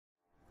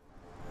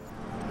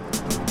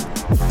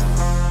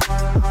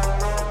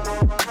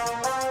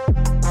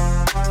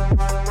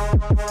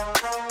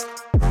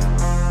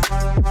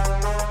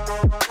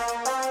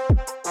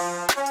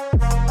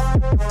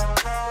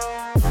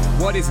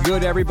What is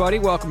good, everybody?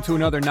 Welcome to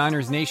another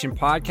Niners Nation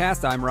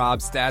podcast. I'm Rob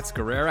Stats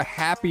Guerrera.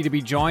 Happy to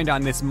be joined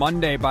on this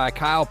Monday by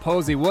Kyle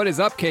Posey. What is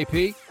up,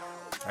 KP?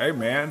 Hey,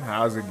 man.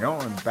 How's it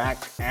going? Back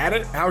at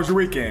it? How was your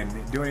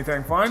weekend? Do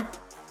anything fun?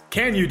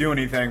 Can you do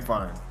anything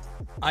fun?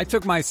 I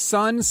took my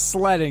son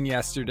sledding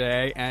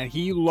yesterday, and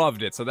he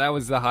loved it, so that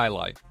was the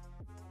highlight.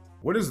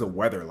 What is the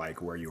weather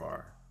like where you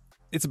are?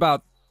 It's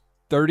about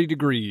 30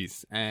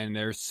 degrees, and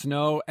there's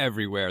snow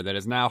everywhere that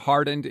is now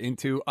hardened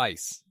into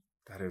ice.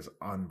 That is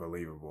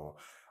unbelievable.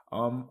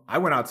 I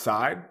went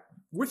outside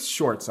with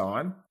shorts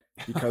on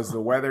because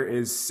the weather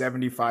is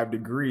 75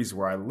 degrees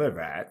where I live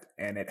at,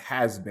 and it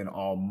has been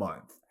all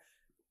month.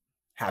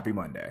 Happy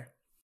Monday.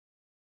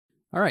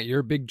 All right, you're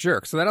a big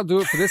jerk. So that'll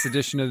do it for this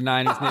edition of the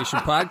Niners Nation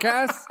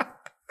podcast.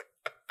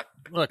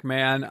 Look,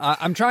 man,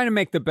 I'm trying to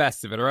make the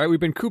best of it, all right? We've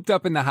been cooped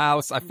up in the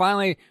house.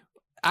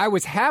 I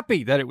was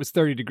happy that it was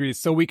 30 degrees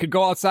so we could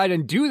go outside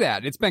and do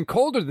that. It's been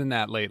colder than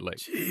that lately.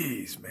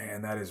 Jeez,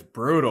 man, that is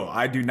brutal.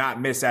 I do not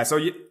miss that. So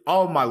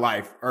all of my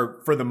life,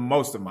 or for the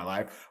most of my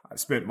life, I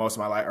spent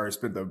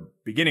the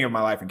beginning of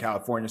my life in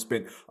California,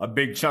 spent a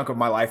big chunk of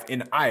my life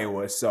in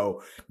Iowa.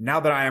 So now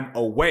that I am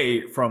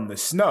away from the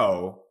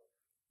snow,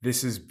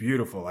 this is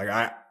beautiful. Like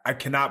I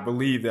cannot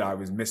believe that I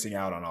was missing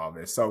out on all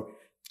this. So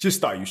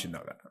just thought you should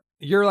know that.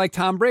 You're like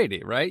Tom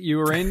Brady, right? You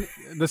were in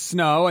the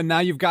snow and now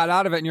you've got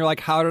out of it and you're like,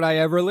 how did I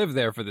ever live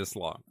there for this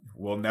long?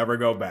 We'll never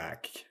go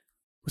back.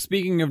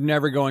 Speaking of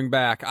never going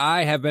back,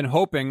 I have been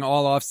hoping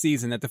all off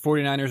season that the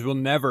 49ers will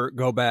never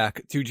go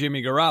back to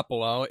Jimmy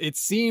Garoppolo. It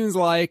seems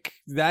like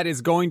that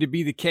is going to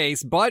be the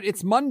case, but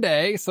it's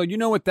Monday, so you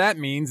know what that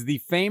means. The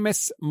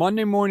famous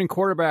Monday morning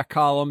quarterback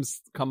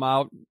columns come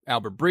out.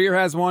 Albert Breer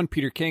has one.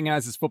 Peter King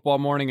has his Football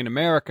Morning in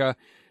America.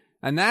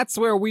 And that's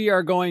where we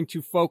are going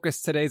to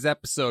focus today's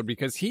episode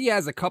because he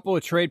has a couple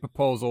of trade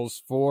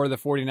proposals for the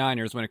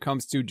 49ers when it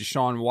comes to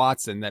Deshaun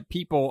Watson that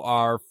people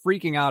are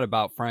freaking out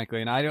about,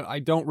 frankly, and I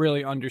don't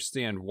really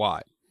understand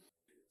why.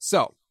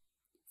 So,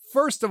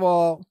 first of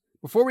all,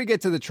 before we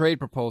get to the trade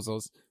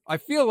proposals, I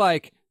feel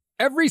like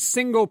every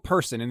single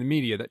person in the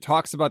media that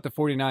talks about the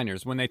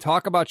 49ers, when they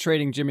talk about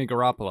trading Jimmy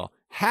Garoppolo,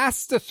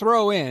 has to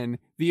throw in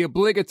the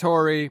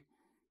obligatory,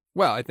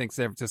 well, I think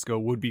San Francisco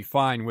would be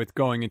fine with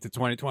going into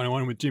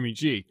 2021 with Jimmy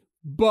G.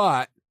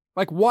 But,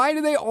 like, why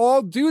do they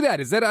all do that?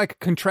 Is that like a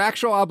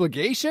contractual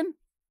obligation?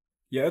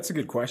 Yeah, that's a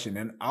good question.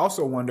 And I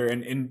also wonder,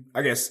 and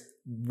I guess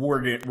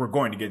we're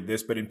going to get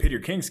this, but in Peter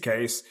King's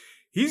case,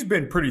 he's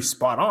been pretty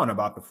spot on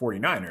about the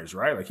 49ers,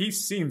 right? Like, he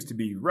seems to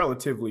be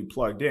relatively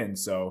plugged in.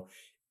 So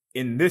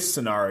in this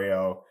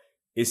scenario,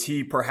 is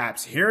he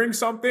perhaps hearing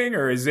something,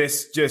 or is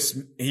this just,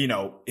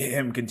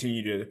 him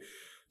continue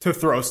to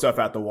throw stuff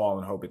at the wall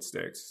and hope it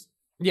sticks?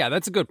 Yeah,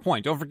 that's a good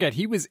point. Don't forget,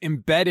 he was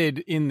embedded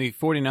in the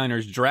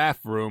 49ers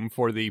draft room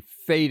for the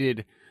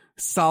fated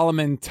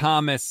Solomon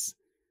Thomas,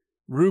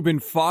 Reuben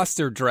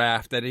Foster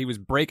draft that he was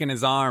breaking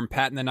his arm,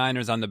 patting the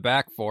Niners on the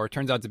back for. It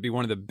turns out to be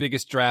one of the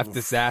biggest draft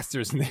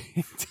disasters in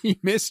the team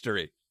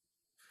history.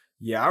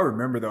 Yeah, I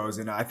remember those,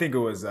 and I think it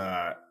was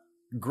the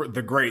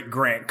great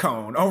Grant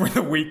Cohn over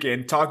the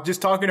weekend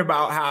talking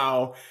about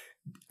how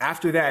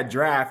after that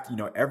draft,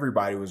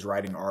 everybody was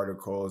writing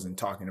articles and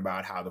talking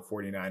about how the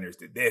 49ers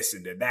did this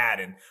and did that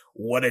and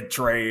what a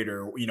trade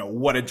or,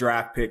 what a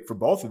draft pick for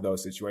both of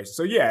those situations.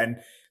 So, yeah, and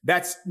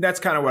that's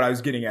kind of what I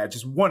was getting at.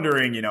 Just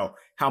wondering,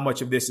 how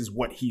much of this is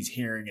what he's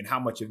hearing and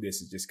how much of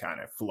this is just kind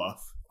of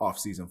fluff,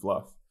 off-season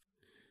fluff.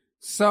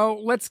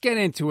 So let's get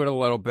into it a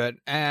little bit.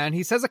 And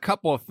he says a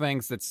couple of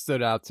things that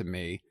stood out to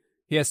me.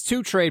 He has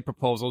two trade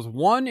proposals,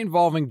 one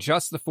involving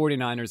just the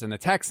 49ers and the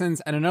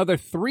Texans, and another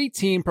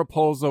 3-team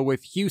proposal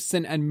with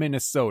Houston and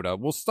Minnesota.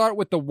 We'll start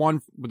with the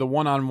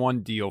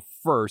one-on-one deal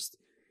first.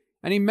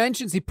 And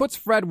he puts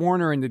Fred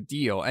Warner in the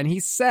deal, and he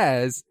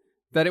says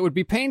that it would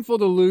be painful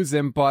to lose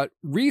him, but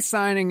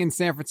re-signing in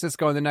San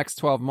Francisco in the next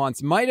 12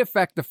 months might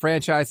affect the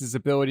franchise's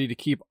ability to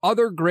keep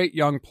other great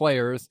young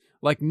players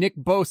like Nick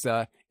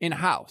Bosa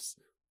in-house.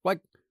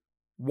 Like,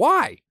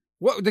 why?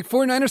 What, the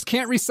 49ers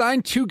can't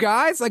re-sign 2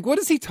 guys? Like, what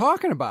is he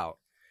talking about?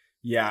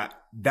 Yeah,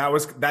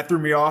 that threw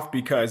me off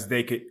because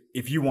they could,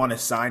 if you want to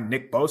sign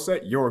Nick Bosa,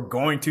 you're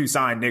going to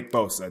sign Nick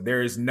Bosa.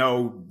 There is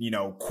no,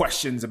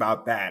 questions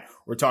about that.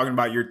 We're talking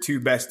about your 2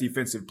 best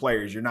defensive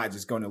players. You're not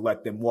just going to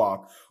let them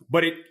walk.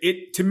 But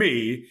it to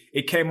me,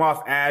 it came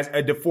off as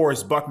a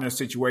DeForest Buckner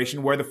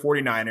situation where the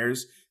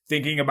 49ers,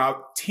 thinking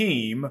about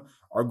team,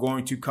 are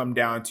going to come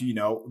down to,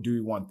 do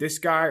we want this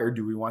guy or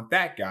do we want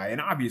that guy?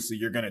 And obviously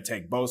you're going to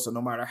take Bosa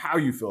no matter how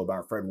you feel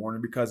about Fred Warner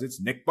because it's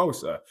Nick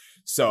Bosa.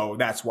 So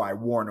that's why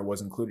Warner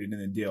was included in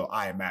the deal,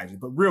 I imagine.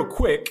 But real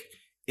quick,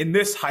 in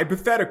this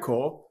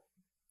hypothetical,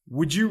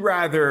 would you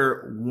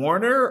rather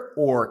Warner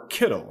or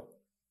Kittle?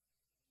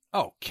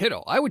 Oh,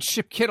 Kittle. I would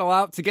ship Kittle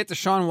out to get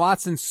Deshaun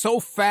Watson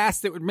so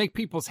fast it would make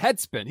people's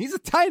heads spin. He's a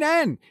tight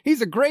end.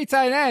 He's a great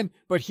tight end,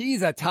 but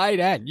he's a tight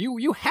end.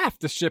 You have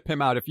to ship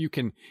him out if you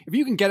can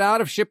get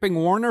out of shipping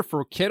Warner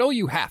for Kittle,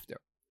 you have to.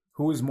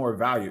 Who is more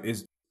value?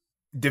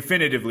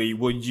 Definitively,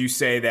 would you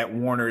say that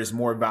Warner is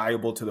more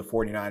valuable to the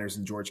 49ers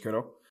than George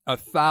Kittle?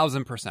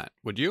 1,000%.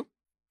 Would you?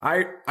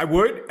 I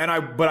would,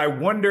 but I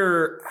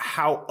wonder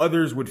how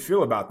others would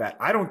feel about that.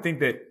 I don't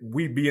think that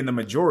we'd be in the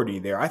majority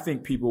there. I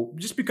think people,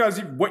 just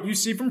because what you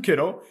see from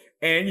Kittle,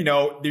 and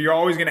you're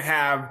always going to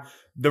have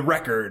the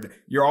record.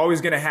 You're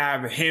always going to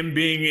have him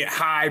being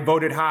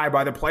voted high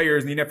by the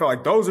players in the NFL.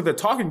 Like, those are the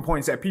talking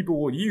points that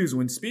people will use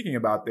when speaking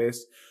about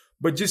this.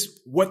 But just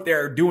what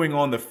they're doing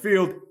on the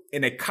field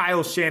in a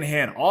Kyle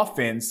Shanahan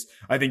offense,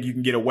 I think you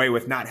can get away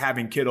with not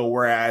having Kittle,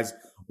 whereas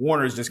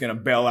Warner's just going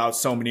to bail out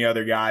so many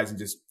other guys and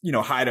just,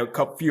 hide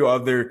a few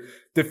other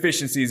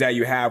deficiencies that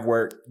you have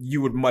where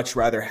you would much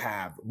rather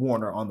have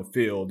Warner on the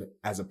field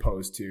as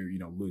opposed to,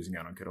 losing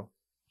out on Kittle.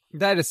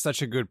 That is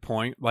such a good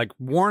point. Like,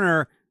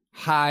 Warner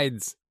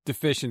hides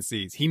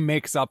deficiencies. He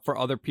makes up for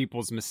other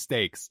people's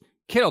mistakes.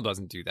 Kittle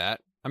doesn't do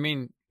that. I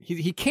mean,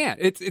 he can't.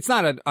 It's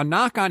not a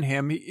knock on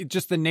him. It's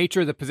just the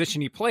nature of the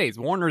position he plays.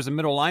 Warner's a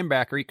middle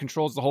linebacker. He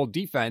controls the whole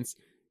defense.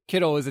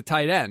 Kittle is a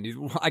tight end. He's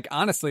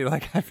honestly,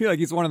 I feel like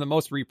he's one of the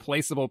most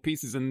replaceable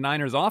pieces in the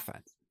Niners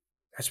offense.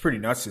 That's pretty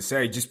nuts to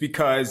say, just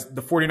because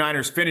the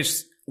 49ers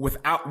finished with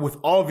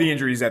all the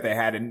injuries that they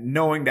had, and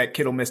knowing that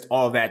Kittle missed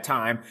all of that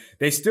time,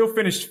 they still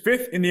finished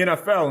 5th in the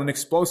NFL in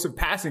explosive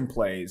passing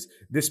plays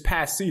this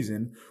past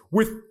season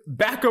with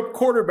backup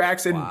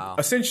quarterbacks and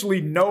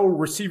essentially no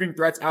receiving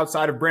threats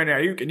outside of Brandon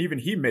Ayuk, and even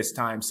he missed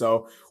time.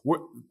 So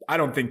I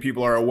don't think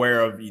people are aware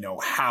of,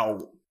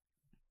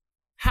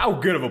 how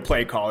good of a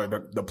play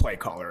caller the play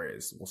caller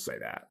is. We'll say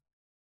that.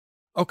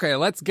 Okay,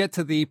 let's get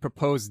to the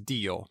proposed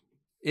deal.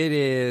 It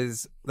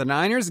is the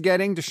Niners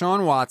getting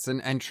Deshaun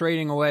Watson and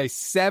trading away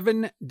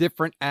 7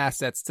 different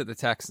assets to the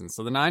Texans.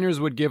 So the Niners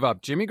would give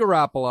up Jimmy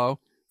Garoppolo,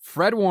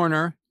 Fred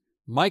Warner,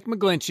 Mike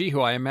McGlinchey,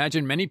 who I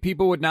imagine many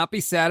people would not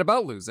be sad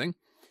about losing,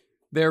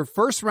 their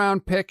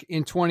first-round pick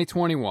in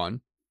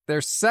 2021,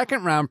 their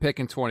second-round pick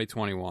in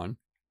 2021,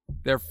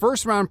 their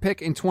first-round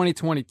pick in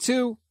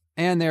 2022,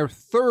 and their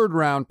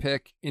third-round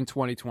pick in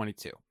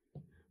 2022.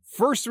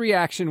 First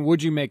reaction,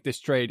 would you make this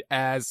trade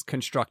as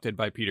constructed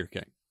by Peter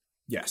King?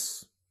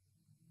 Yes.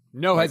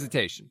 No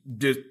hesitation.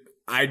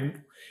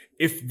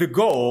 If the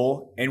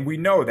goal, and we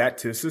know that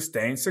to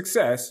sustain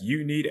success,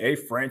 you need a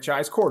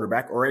franchise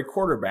quarterback or a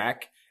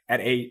quarterback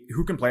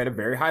who can play at a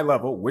very high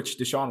level, which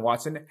Deshaun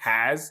Watson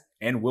has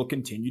and will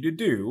continue to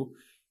do,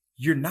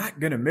 you're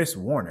not going to miss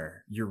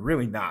Warner. You're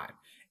really not.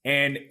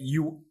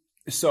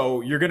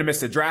 So you're going to miss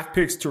the draft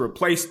picks to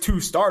replace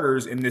 2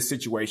 starters in this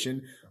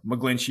situation,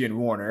 McGlinchey and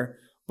Warner.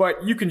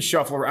 But you can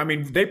shuffle. I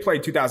mean, they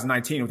played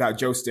 2019 without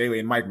Joe Staley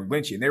and Mike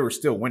McGlinchey, and they were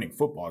still winning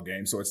football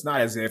games. So it's not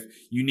as if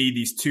you need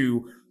these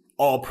 2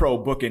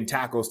 all-pro bookend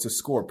tackles to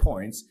score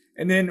points.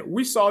 And then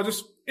we saw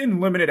just in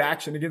limited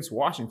action against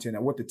Washington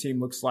at what the team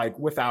looks like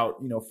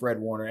without, Fred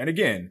Warner. And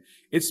again,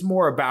 it's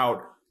more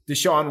about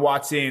Deshaun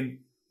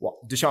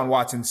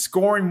Watson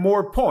scoring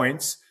more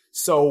points,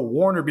 so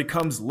Warner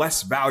becomes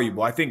less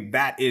valuable. I think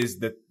that is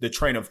the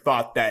train of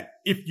thought, that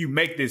if you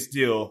make this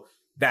deal,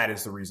 that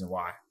is the reason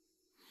why.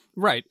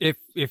 Right.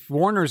 If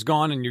Warner's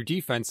gone and your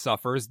defense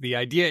suffers, the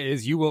idea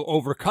is you will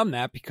overcome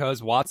that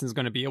because Watson's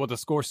going to be able to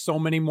score so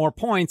many more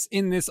points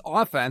in this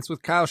offense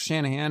with Kyle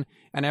Shanahan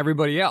and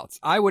everybody else.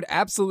 I would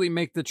absolutely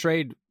make the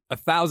trade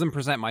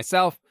 1,000%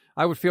 myself.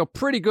 I would feel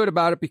pretty good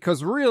about it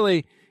because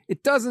really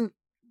it doesn't,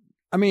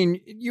 I mean,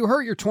 you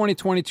hurt your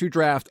 2022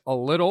 draft a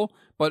little,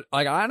 but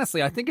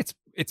honestly, I think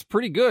it's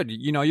pretty good.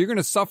 You're going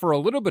to suffer a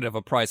little bit of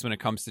a price when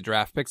it comes to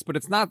draft picks, but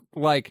it's not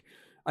like,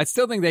 I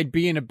still think they'd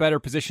be in a better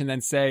position than,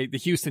 say, the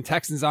Houston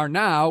Texans are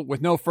now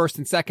with no first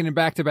and second in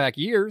back-to-back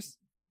years.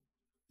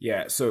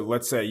 Yeah, so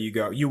let's say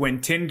you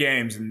win 10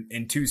 games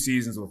in 2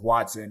 seasons with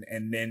Watson,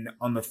 and then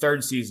on the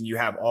 3rd season, you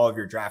have all of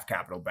your draft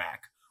capital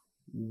back.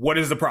 What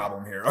is the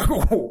problem here?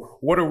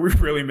 What are we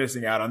really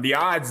missing out on? The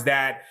odds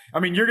that, I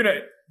mean, you're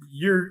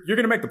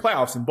gonna make the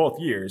playoffs in both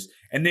years,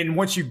 and then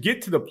once you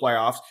get to the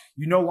playoffs,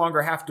 you no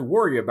longer have to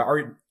worry about,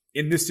 or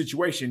in this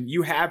situation,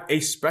 you have a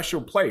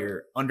special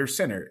player under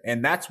center,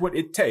 and that's what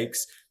it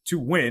takes to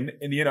win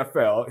in the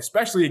NFL,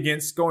 especially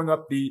against going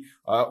up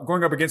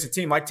against a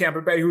team like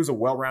Tampa Bay, who's a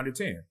well-rounded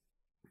team.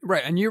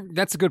 Right, and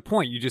that's a good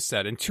point you just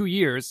said. In 2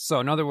 years, so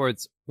in other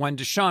words, when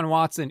Deshaun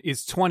Watson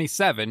is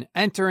 27,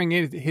 entering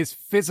his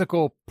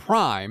physical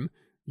prime,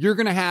 you're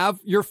going to have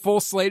your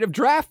full slate of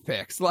draft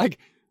picks. Like,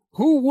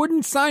 who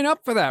wouldn't sign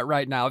up for that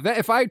right now?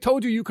 If I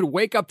told you could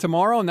wake up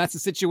tomorrow and that's the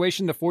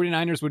situation the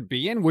 49ers would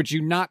be in, would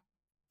you not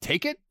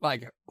take it?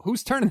 Like,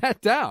 who's turning that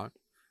down?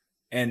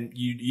 And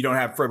you don't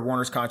have Fred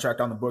Warner's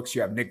contract on the books.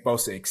 You have Nick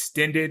Bosa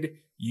extended.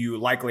 You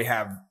likely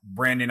have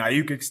Brandon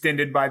Ayuk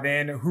extended by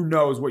then. Who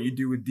knows what you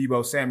do with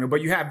Deebo Samuel?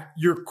 But you have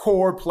your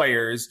core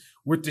players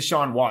with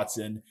Deshaun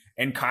Watson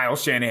and Kyle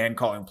Shanahan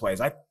calling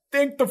plays. I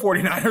think the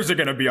 49ers are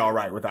going to be all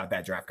right without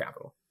that draft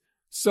capital.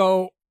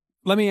 So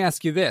Let me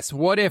ask you this.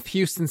 What if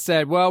Houston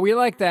said, well, we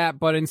like that,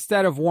 but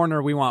instead of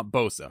Warner, we want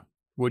Bosa?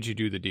 Would you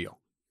do the deal?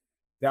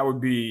 That would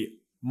be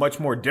much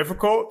more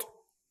difficult.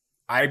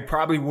 I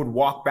probably would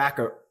walk back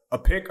a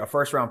pick, a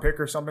first round pick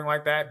or something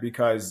like that,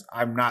 because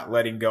I'm not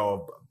letting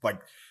go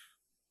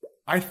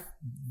of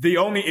the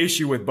only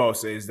issue with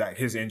Bosa is that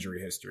his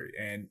injury history,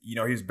 and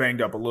he's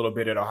banged up a little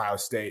bit at Ohio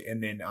State,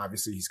 and then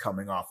obviously he's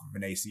coming off of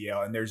an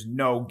ACL, and there's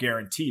no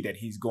guarantee that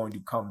he's going to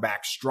come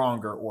back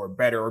stronger or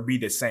better or be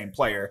the same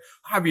player.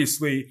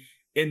 Obviously,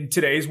 in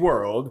today's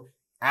world,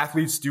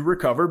 athletes do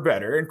recover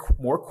better and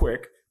more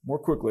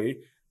quickly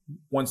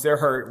once they're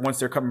hurt, once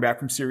they're coming back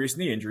from serious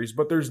knee injuries,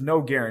 but there's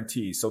no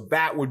guarantee. So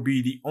that would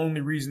be the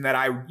only reason that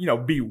I,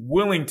 be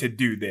willing to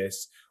do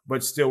this.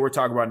 But still, we're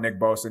talking about Nick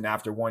Bosa, and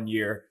after 1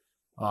 year,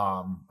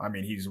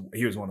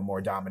 he was one of the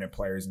more dominant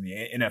players in the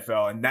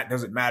NFL, and that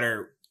doesn't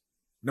matter.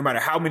 No matter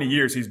how many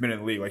years he's been in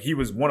the league, he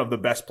was one of the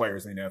best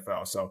players in the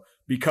NFL. So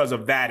because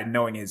of that and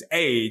knowing his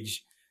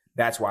age,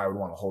 that's why I would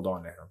want to hold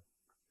on to him.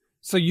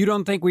 So you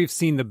don't think we've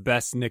seen the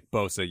best Nick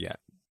Bosa yet?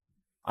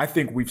 I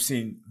think we've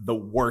seen the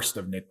worst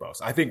of Nick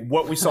Bosa. I think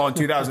what we saw in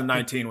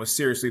 2019 was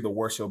seriously the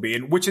worst he'll be,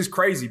 and which is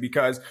crazy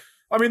because,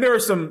 there are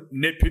some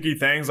nitpicky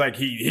things like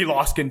he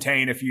lost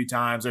contain a few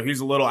times, or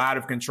he's a little out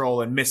of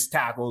control and missed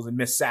tackles and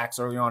missed sacks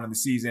early on in the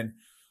season.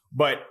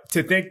 But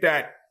to think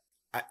that,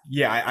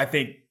 I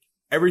think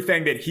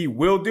everything that he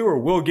will do or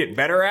will get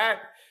better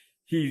at,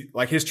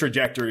 his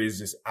trajectory is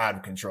just out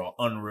of control,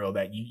 unreal,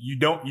 that you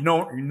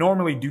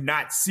normally do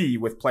not see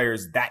with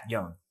players that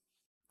young.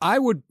 I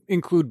would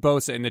include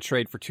Bosa in the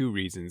trade for two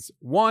reasons.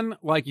 One,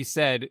 like you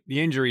said, the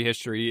injury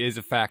history is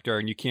a factor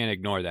and you can't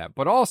ignore that.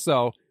 But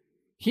also,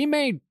 he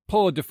may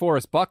pull a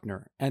DeForest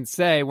Buckner and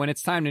say when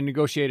it's time to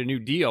negotiate a new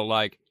deal,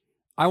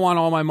 I want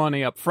all my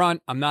money up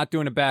front. I'm not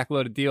doing a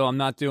backloaded deal. I'm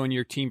not doing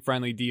your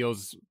team-friendly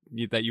deals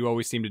that you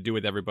always seem to do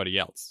with everybody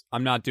else.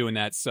 I'm not doing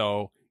that,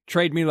 so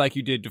trade me like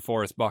you did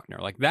DeForest Buckner.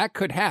 That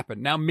could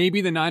happen. Now,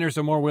 maybe the Niners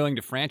are more willing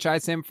to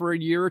franchise him for a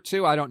year or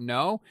two. I don't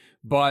know.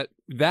 But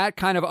that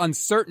kind of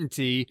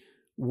uncertainty,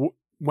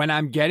 when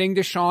I'm getting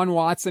Deshaun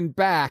Watson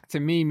back, to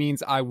me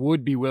means I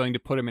would be willing to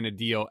put him in a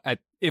deal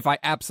if I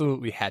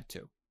absolutely had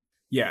to.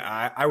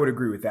 Yeah, I would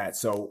agree with that.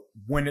 So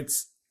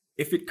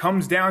if it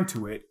comes down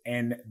to it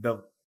and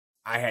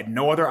I had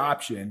no other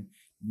option,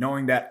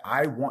 knowing that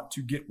I want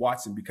to get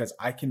Watson because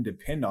I can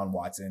depend on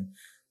Watson,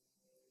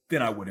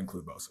 then I would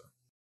include Bosa.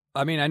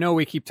 I know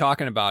we keep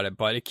talking about it,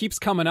 but it keeps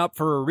coming up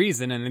for a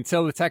reason. And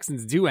until the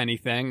Texans do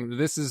anything,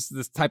 this is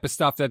this type of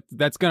stuff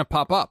that's going to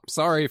pop up.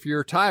 Sorry if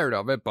you're tired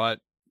of it, but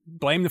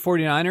blame the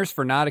 49ers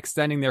for not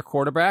extending their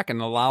quarterback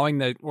and allowing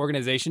the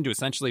organization to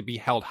essentially be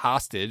held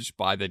hostage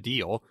by the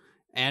deal.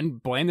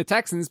 And blame the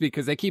Texans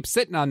because they keep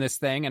sitting on this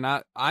thing.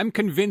 And I'm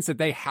convinced that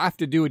they have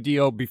to do a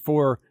deal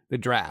before the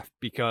draft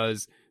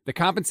because the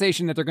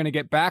compensation that they're going to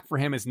get back for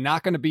him is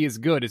not going to be as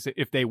good as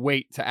if they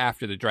wait to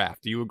after the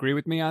draft. Do you agree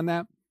with me on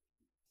that?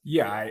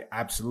 Yeah, I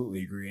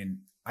absolutely agree.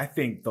 And I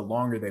think the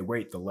longer they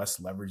wait, the less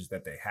leverage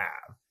that they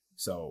have.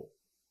 So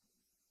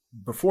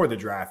before the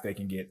draft, they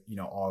can get,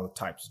 all the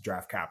types of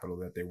draft capital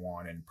that they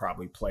want and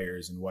probably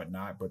players and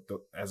whatnot. But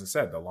as I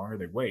said, the longer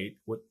they wait,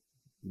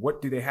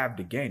 what do they have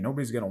to gain?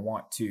 Nobody's going to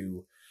want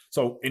to.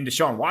 So in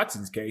Deshaun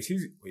Watson's case,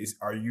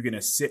 are you going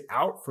to sit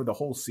out for the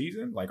whole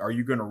season? Are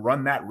you going to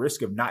run that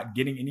risk of not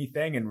getting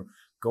anything and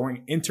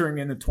entering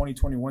in the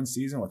 2021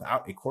 season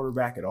without a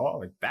quarterback at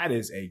all? That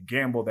is a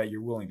gamble that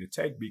you're willing to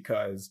take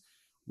because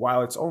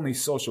while it's only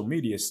social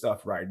media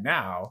stuff right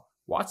now,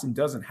 Watson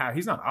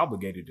he's not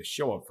obligated to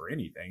show up for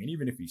anything. And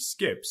even if he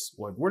skips,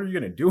 what are you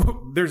going to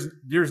do?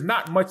 There's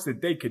not much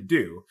that they could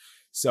do.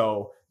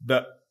 So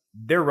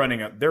they're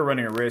running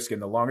a risk,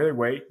 and the longer they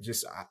wait,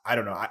 I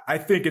don't know. I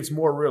think it's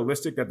more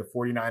realistic that the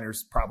 49ers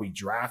probably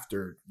draft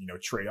or,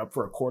 trade up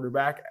for a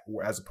quarterback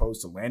as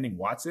opposed to landing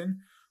Watson.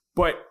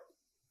 But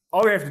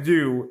all they have to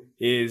do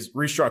is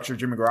restructure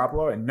Jimmy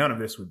Garoppolo, and none of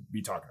this would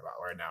be talking about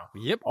right now.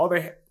 Yep.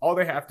 All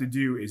they have to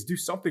do is do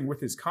something with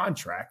his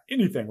contract,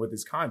 anything with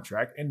his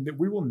contract, and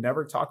we will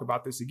never talk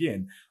about this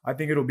again. I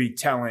think it'll be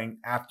telling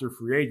after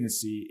free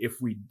agency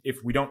if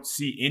we don't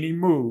see any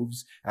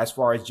moves as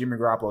far as Jimmy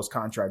Garoppolo's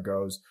contract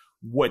goes,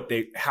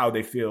 how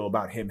they feel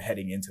about him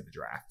heading into the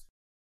draft.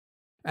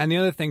 And the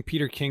other thing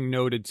Peter King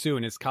noted, too,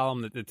 in his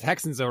column, that the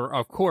Texans are,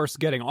 of course,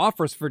 getting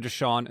offers for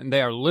Deshaun, and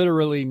they are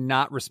literally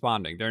not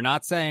responding. They're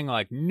not saying,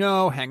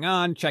 no, hang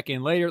on, check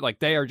in later.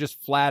 They are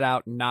just flat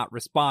out not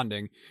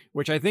responding,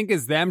 which I think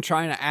is them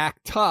trying to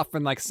act tough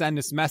and, send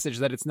this message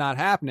that it's not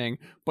happening.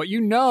 But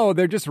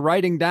they're just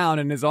writing down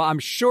in I'm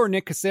sure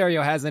Nick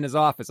Caserio has in his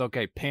office,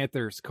 okay,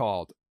 Panthers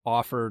called,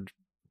 offered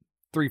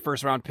 3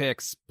 first-round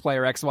picks,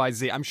 player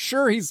XYZ. I'm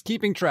sure he's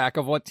keeping track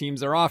of what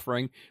teams are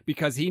offering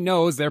because he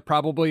knows there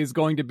probably is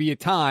going to be a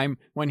time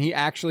when he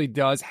actually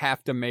does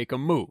have to make a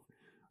move.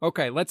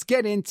 Okay, let's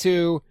get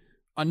into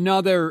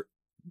another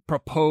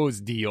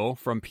proposed deal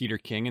from Peter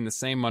King in the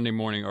same Monday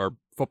Morning or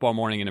Football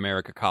Morning in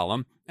America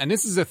column. And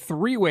this is a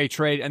 3-way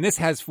trade, and this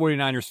has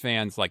 49ers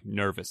fans like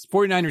nervous.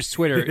 49ers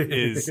Twitter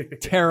is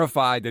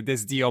terrified that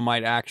this deal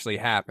might actually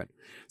happen.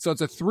 So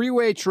it's a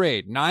 3-way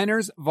trade.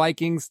 Niners,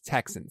 Vikings,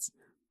 Texans.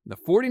 The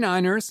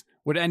 49ers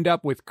would end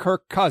up with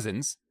Kirk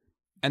Cousins,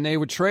 and they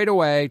would trade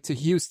away to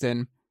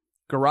Houston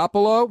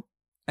Garoppolo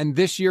and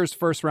this year's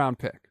first-round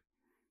pick.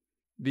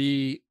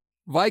 The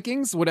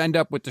Vikings would end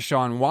up with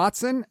Deshaun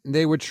Watson.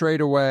 They would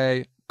trade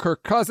away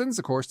Kirk Cousins,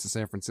 of course, to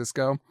San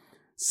Francisco.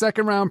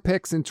 Second-round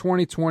picks in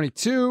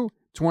 2022,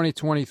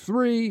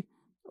 2023,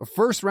 a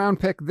first-round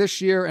pick this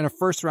year, and a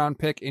first-round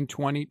pick in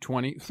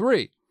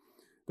 2023.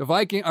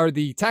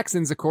 The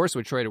Texans, of course,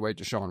 would trade away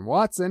Deshaun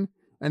Watson,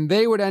 and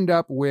they would end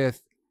up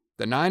with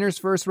the Niners'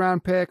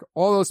 first-round pick,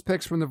 all those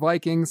picks from the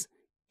Vikings,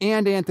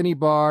 and Anthony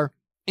Barr,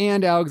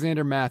 and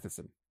Alexander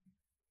Matheson.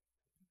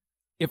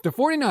 If the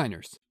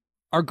 49ers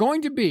are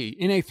going to be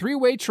in a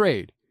 3-way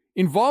trade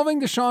involving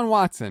Deshaun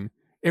Watson,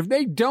 if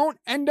they don't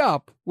end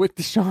up with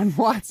Deshaun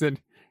Watson,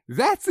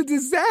 that's a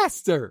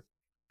disaster.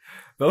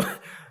 The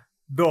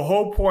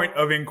whole point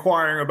of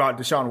inquiring about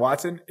Deshaun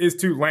Watson is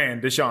to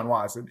land Deshaun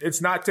Watson.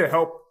 It's not to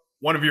help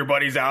one of your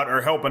buddies out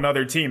or help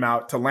another team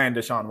out to land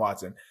Deshaun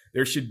Watson.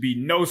 There should be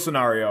no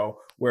scenario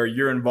where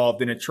you're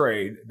involved in a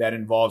trade that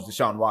involves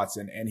Deshaun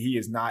Watson and he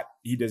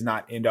does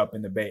not end up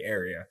in the Bay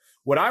Area.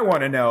 What I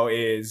want to know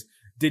is,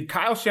 did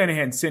Kyle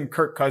Shanahan send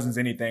Kirk Cousins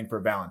anything for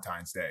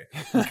Valentine's Day?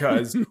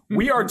 Because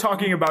we are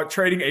talking about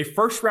trading a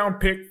first-round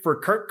pick for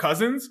Kirk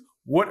Cousins.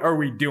 What are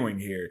we doing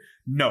here?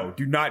 No,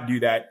 do not do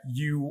that.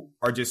 You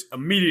are just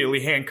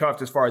immediately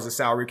handcuffed as far as the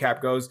salary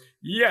cap goes.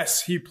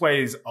 Yes, he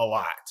plays a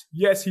lot.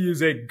 Yes, he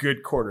is a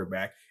good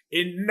quarterback.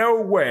 In no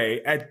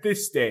way at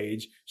this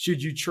stage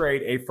should you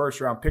trade a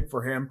first-round pick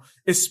for him,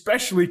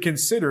 especially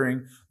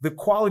considering the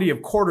quality of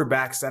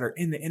quarterbacks that are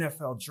in the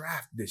NFL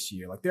draft this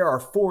year. Like, there are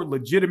 4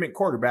 legitimate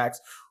quarterbacks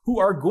who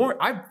are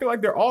I feel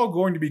like they're all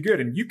going to be good,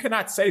 and you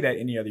cannot say that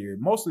any other year.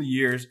 Most of the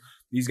years,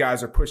 these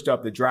guys are pushed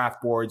up the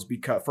draft boards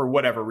because for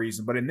whatever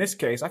reason. But in this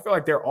case, I feel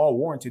like they're all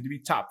warranted to be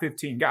top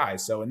 15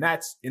 guys. So in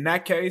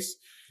that case,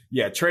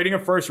 yeah, trading a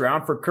first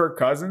round for Kirk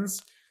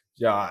Cousins,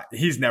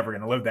 he's never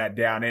going to live that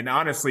down. And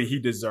honestly, he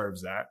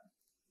deserves that.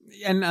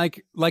 And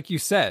like you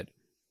said,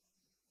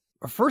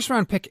 a first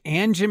round pick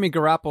and Jimmy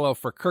Garoppolo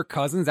for Kirk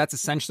Cousins, that's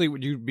essentially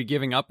what you'd be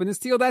giving up in this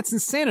deal. That's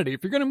insanity.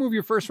 If you're going to move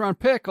your first round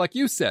pick, like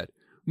you said,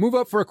 move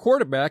up for a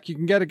quarterback. You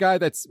can get a guy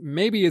that's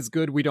maybe as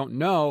good, we don't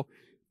know,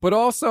 but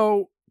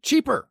also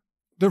cheaper.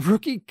 The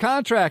rookie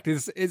contract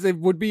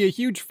would be a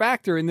huge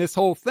factor in this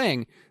whole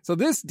thing. So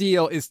this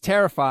deal is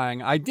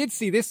terrifying. I did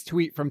see this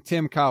tweet from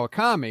Tim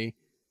Kawakami.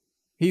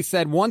 He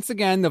said, once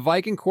again, the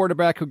Viking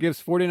quarterback who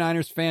gives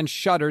 49ers fans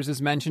shudders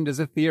is mentioned as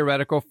a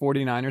theoretical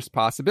 49ers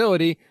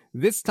possibility,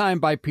 this time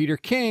by Peter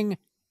King,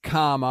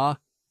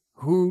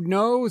 who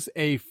knows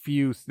a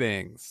few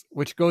things,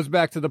 which goes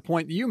back to the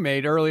point that you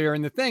made earlier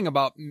in the thing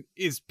about,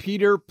 is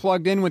Peter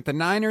plugged in with the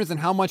Niners and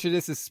how much of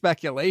this is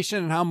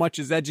speculation and how much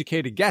is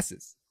educated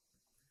guesses?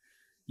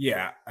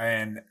 Yeah.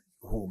 And,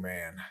 oh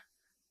man.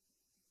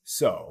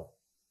 So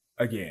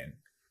again,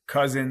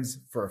 Cousins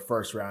for a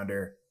first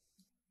rounder.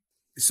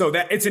 So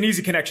that it's an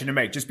easy connection to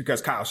make just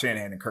because Kyle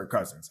Shanahan and Kirk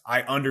Cousins.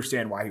 I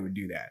understand why he would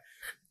do that.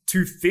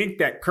 To think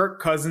that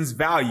Kirk Cousins'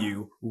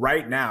 value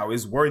right now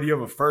is worthy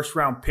of a first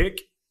round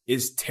pick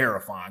is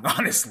terrifying,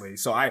 honestly.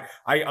 So I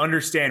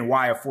understand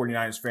why a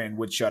 49ers fan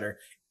would shudder.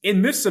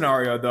 In this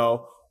scenario,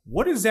 though,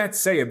 what does that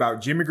say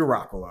about Jimmy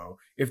Garoppolo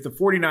if the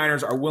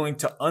 49ers are willing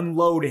to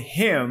unload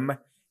him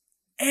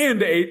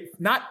and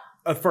not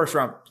a first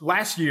round?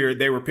 Last year,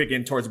 they were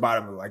picking towards the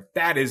bottom. Like,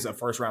 that is a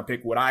first round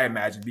pick, what I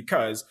imagine,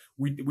 because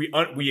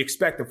we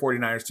expect the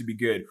 49ers to be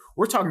good.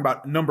 We're talking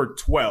about number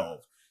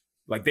 12.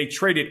 Like, they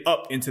traded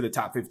up into the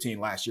top 15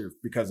 last year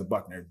because of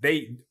Buckner.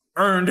 They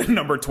earned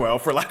number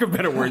 12, for lack of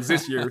better words,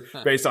 this year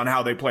based on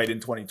how they played in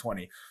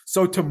 2020.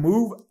 So to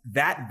move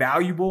that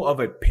valuable of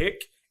a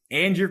pick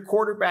and your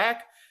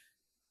quarterback,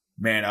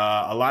 man,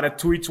 a lot of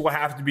tweets will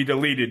have to be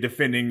deleted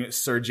defending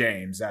Sir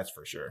James. That's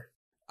for sure.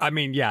 I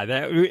mean, yeah,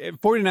 that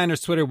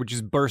 49ers Twitter would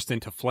just burst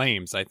into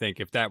flames, I think,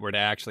 if that were to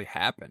actually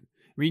happen.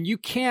 I mean, you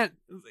can't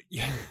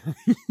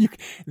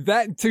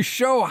that to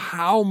show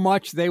how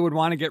much they would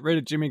want to get rid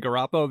of Jimmy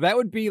Garoppolo. That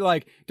would be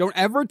like, don't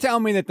ever tell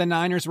me that the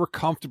Niners were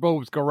comfortable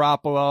with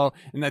Garoppolo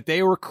and that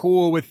they were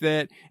cool with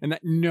it. And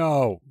that,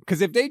 no,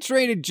 because if they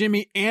traded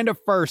Jimmy and a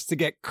first to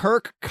get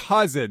Kirk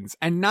Cousins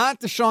and not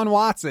Deshaun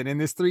Watson in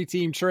this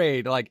 3-team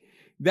trade, like,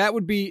 that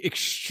would be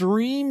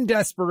extreme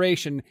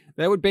desperation.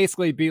 That would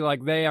basically be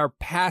like they are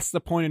past the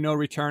point of no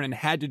return and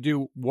had to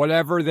do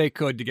whatever they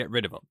could to get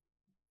rid of him.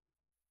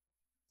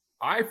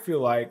 I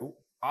feel like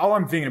all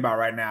I'm thinking about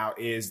right now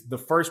is the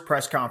first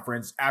press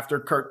conference after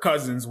Kirk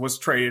Cousins was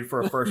traded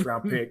for a first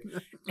round pick.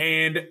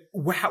 And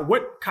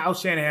what Kyle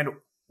Shanahan,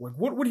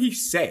 what would he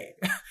say?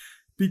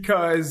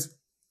 Because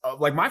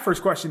like, my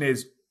first question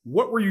is,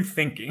 what were you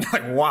thinking?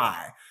 Like,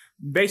 why?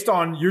 Based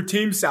on your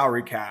team's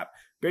salary cap,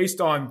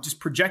 based on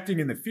just projecting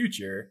in the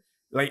future,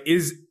 like,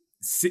 is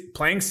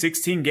playing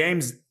 16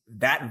 games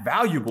that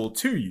valuable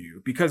to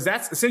you? Because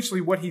that's essentially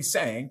what he's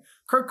saying.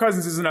 Kirk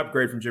Cousins is an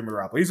upgrade from Jimmy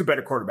Garoppolo. He's a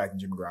better quarterback than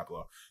Jimmy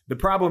Garoppolo. The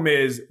problem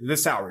is the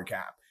salary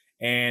cap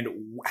and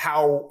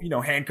how,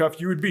 handcuffed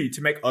you would be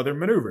to make other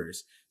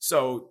maneuvers.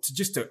 So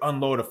to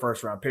unload a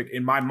first round pick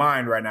in my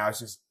mind right now, it's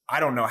just, I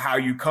don't know how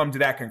you come to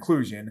that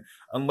conclusion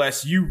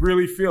unless you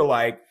really feel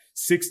like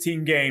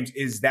 16 games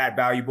is that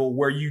valuable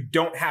where you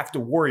don't have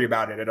to worry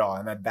about it at all.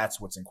 And that's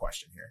what's in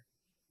question here.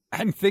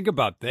 And think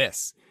about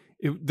this.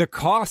 The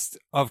cost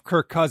of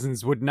Kirk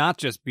Cousins would not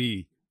just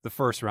be the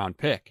first round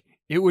pick.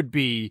 It would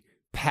be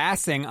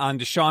passing on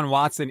Deshaun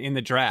Watson in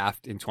the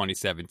draft in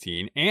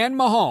 2017 and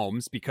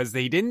Mahomes because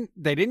they didn't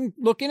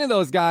look into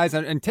those guys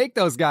and take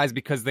those guys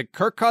because the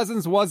Kirk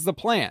Cousins was the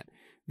plan.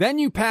 Then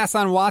you pass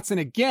on Watson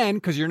again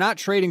because you're not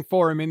trading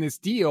for him in this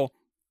deal.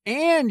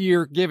 And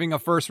you're giving a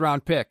first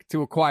round pick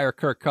to acquire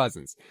Kirk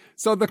Cousins.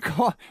 So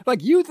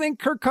you think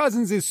Kirk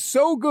Cousins is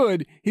so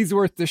good, he's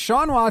worth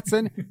Deshaun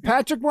Watson,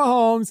 Patrick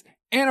Mahomes,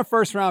 and a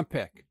first round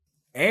pick.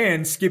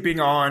 And skipping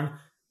on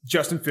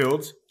Justin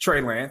Fields,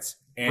 Trey Lance,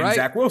 and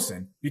Zach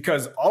Wilson,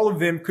 because all of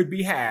them could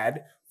be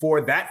had for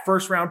that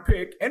first round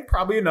pick and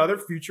probably another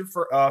future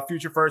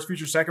first,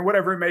 future second,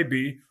 whatever it may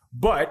be.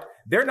 But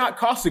they're not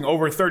costing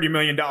over $30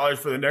 million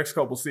for the next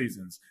couple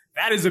seasons.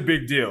 That is a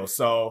big deal.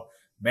 So,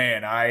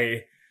 man,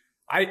 I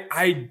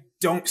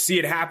don't see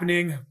it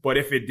happening, but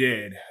if it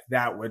did,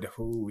 that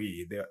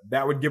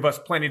would give us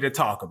plenty to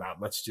talk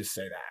about. Let's just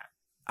say that.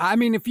 I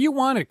mean, if you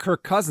wanted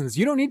Kirk Cousins,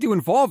 you don't need to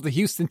involve the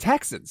Houston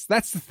Texans.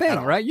 That's the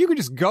thing, right? You could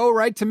just go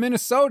right to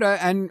Minnesota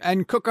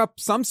and cook up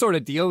some sort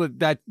of deal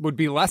that would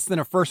be less than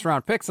a first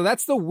round pick. So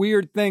that's the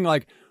weird thing.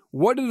 Like,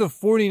 what do the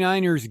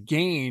 49ers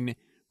gain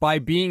by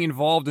being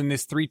involved in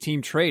this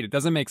 3-team trade? It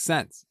doesn't make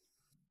sense.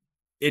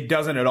 It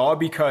doesn't at all,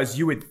 because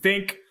you would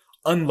think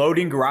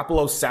unloading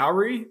Garoppolo's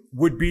salary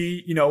would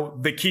be,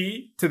 the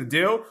key to the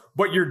deal,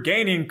 but you're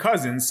gaining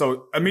Cousins.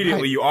 So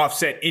immediately you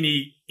offset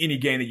any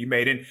gain that you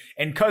made.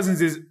 And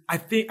Cousins is,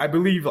 I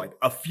believe like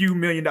a few $1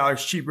 million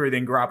cheaper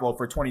than Garoppolo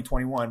for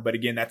 2021. But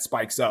again, that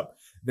spikes up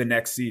the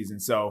next season.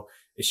 So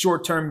a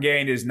short-term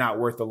gain is not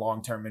worth the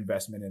long-term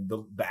investment in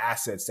the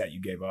assets that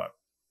you gave up.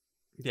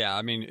 Yeah.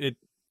 I mean,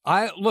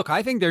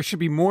 I think there should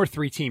be more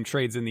 3-team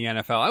trades in the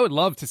NFL. I would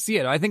love to see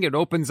it. I think it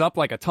opens up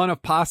like a ton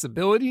of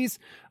possibilities.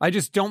 I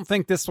just don't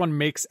think this one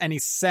makes any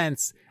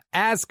sense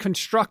as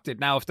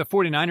constructed. Now, if the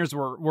 49ers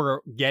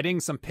were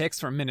getting some picks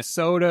from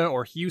Minnesota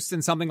or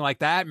Houston, something like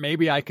that,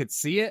 maybe I could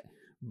see it,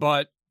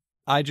 but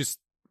I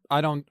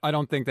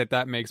don't think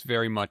that makes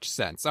very much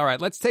sense. All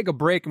right, let's take a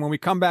break. And when we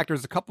come back,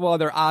 there's a couple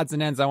other odds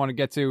and ends I want to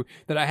get to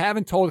that I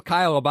haven't told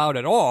Kyle about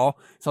at all.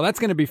 So that's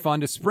going to be fun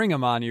to spring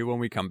them on you when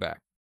we come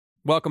back.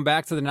 Welcome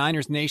back to the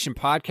Niners Nation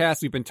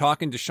podcast. We've been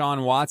talking to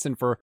Deshaun Watson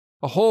for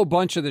a whole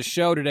bunch of the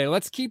show today.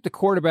 Let's keep the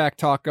quarterback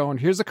talk going.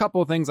 Here's a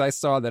couple of things I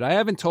saw that I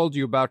haven't told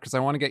you about because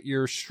I want to get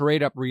your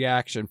straight up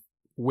reaction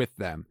with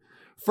them.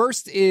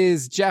 First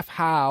is Jeff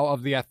Howe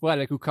of The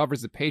Athletic, who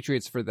covers the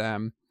Patriots for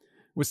them,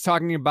 was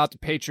talking about the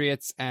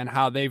Patriots and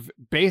how they've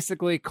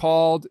basically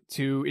called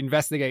to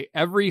investigate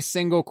every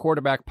single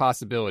quarterback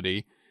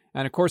possibility.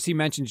 And of course, he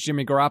mentions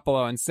Jimmy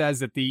Garoppolo and says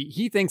that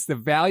he thinks the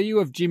value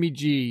of Jimmy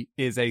G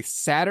is a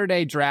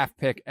Saturday draft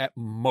pick at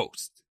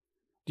most.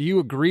 Do you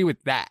agree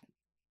with that?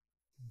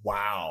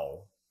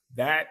 Wow.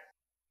 That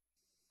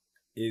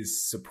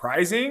is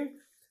surprising.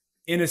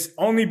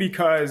 Only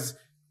because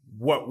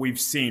what we've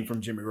seen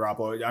from Jimmy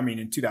Garoppolo, I mean,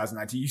 in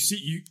 2019,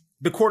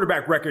 the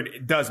quarterback record,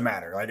 it does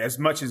matter. Like, as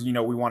much as, we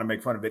want to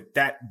make fun of it,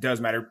 that does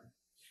matter.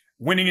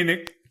 Winning in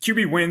the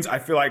QB wins, I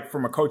feel like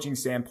from a coaching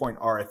standpoint,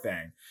 are a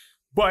thing.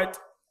 But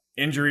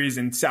injuries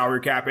and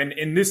salary cap. And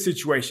in this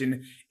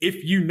situation, if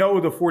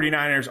the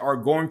 49ers are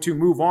going to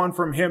move on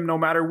from him no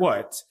matter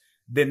what,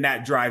 then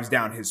that drives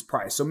down his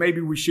price. So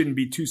maybe we shouldn't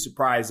be too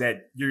surprised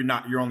that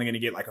you're only going to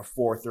get like a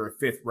 4th or a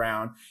 5th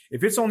round.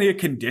 If it's only a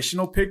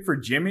conditional pick for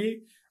Jimmy,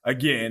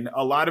 again,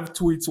 a lot of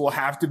tweets will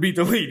have to be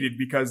deleted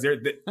because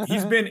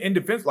he's been in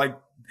defense, like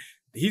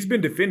he's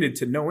been defended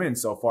to no end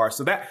so far.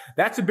 So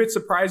that's a bit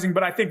surprising,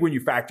 but I think when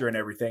you factor in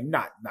everything,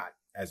 not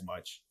as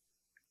much.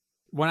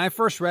 When I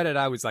first read it,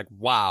 I was like,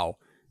 wow,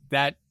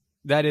 that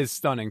is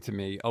stunning to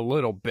me a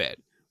little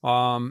bit.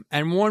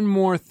 And one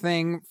more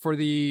thing for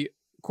the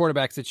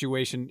quarterback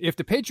situation. If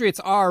the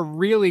Patriots are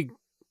really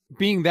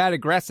being that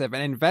aggressive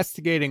and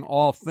investigating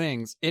all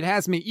things, it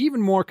has me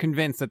even more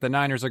convinced that the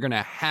Niners are going to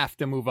have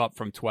to move up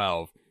from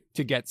 12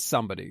 to get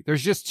somebody.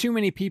 There's just too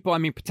many people. I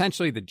mean,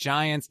 potentially the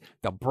Giants,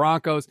 the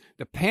Broncos,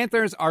 the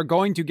Panthers are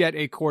going to get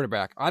a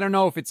quarterback. I don't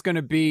know if it's going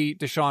to be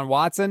Deshaun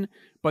Watson,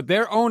 but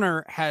their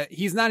owner,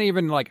 he's not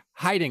even like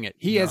hiding it.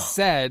 He has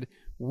said,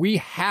 we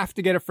have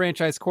to get a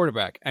franchise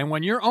quarterback. And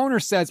when your owner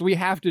says we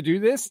have to do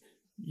this,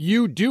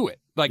 you do it.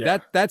 Like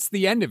that's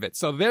the end of it.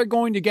 So they're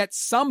going to get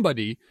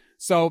somebody.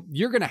 So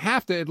you're going to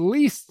have to at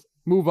least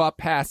move up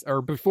past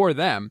or before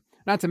them.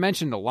 Not to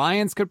mention the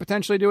Lions could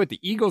potentially do it. The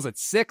Eagles at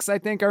 6, I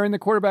think, are in the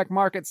quarterback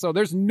market. So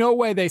there's no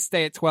way they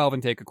stay at 12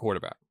 and take a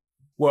quarterback.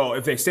 Well,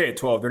 if they stay at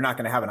 12, they're not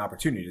going to have an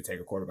opportunity to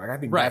take a quarterback. I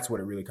think that's what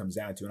it really comes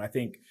down to. And I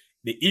think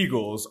the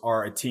Eagles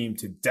are a team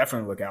to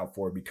definitely look out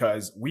for,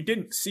 because we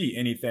didn't see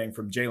anything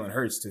from Jalen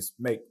Hurts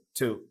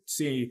to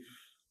see,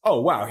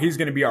 oh, wow, he's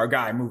going to be our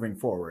guy moving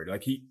forward.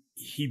 Like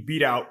he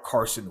beat out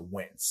Carson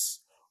Wentz.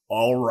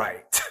 All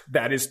right.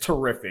 That is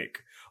terrific.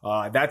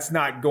 That's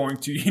not going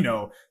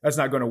to, that's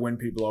not going to win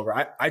people over.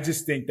 I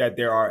just think that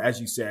there are,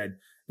 as you said,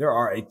 there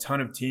are a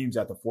ton of teams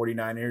that the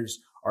 49ers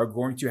are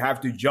going to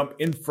have to jump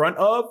in front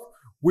of,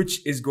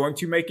 which is going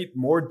to make it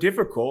more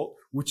difficult,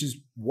 which is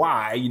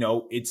why,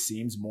 it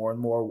seems more and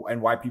more,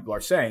 and why people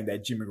are saying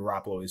that Jimmy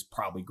Garoppolo is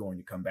probably going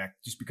to come back,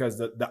 just because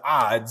the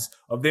odds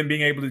of them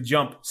being able to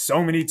jump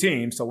so many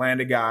teams to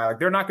land a guy, like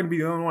they're not going to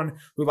be the only one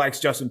who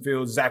likes Justin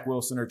Fields, Zach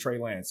Wilson, or Trey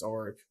Lance,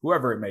 or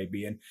whoever it may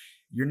be. And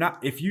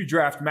if you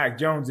draft Mac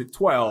Jones at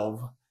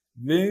 12,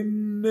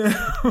 then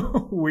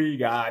we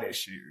got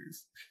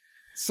issues.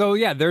 So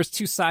yeah, there's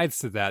two sides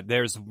to that.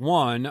 There's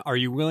one, are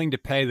you willing to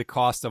pay the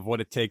cost of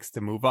what it takes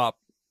to move up?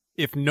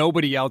 If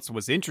nobody else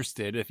was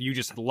interested, if you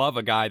just love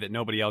a guy that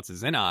nobody else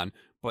is in on.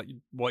 But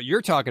what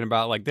you're talking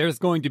about, like, there's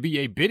going to be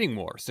a bidding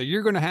war. So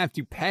you're going to have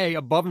to pay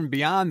above and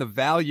beyond the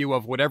value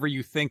of whatever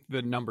you think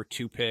the number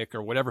 2 pick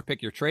or whatever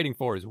pick you're trading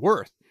for is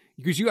worth,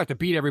 because you have to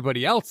beat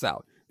everybody else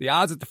out. The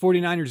odds that the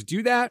 49ers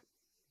do that,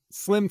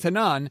 slim to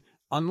none,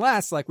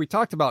 unless, like we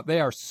talked about, they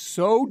are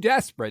so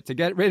desperate to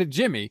get rid of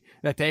Jimmy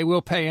that they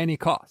will pay any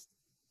cost.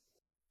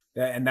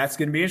 And that's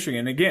going to be interesting.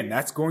 And again,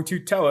 that's going to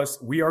tell us,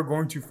 we are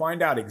going to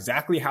find out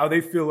exactly how they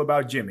feel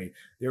about Jimmy.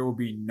 There will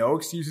be no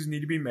excuses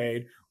need to be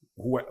made.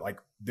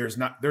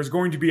 There's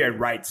going to be a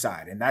right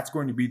side, and that's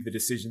going to be the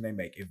decision they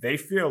make. If they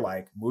feel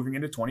like moving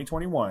into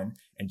 2021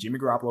 and Jimmy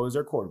Garoppolo is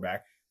their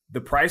quarterback,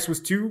 the price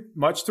was too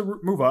much to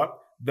move up.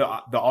 The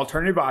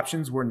alternative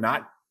options were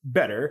not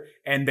better,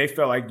 and they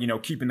felt like,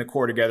 keeping the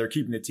core together,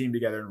 keeping the team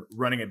together, and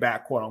running it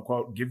back, quote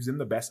unquote, gives them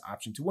the best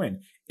option to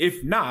win.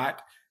 If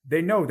not,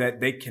 they know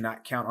that they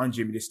cannot count on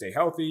Jimmy to stay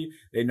healthy.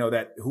 They know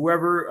that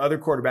whoever other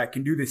quarterback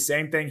can do the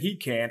same thing he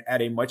can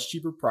at a much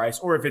cheaper price,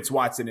 or if it's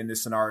Watson in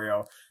this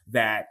scenario,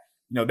 that,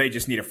 they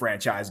just need a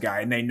franchise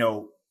guy, and they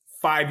know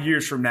 5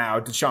 years from now,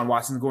 Deshaun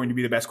Watson is going to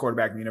be the best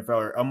quarterback in the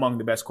NFL, or among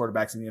the best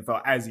quarterbacks in the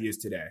NFL as he is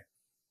today.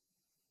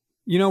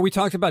 We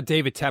talked about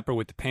David Tepper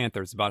with the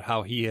Panthers, about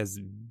how he has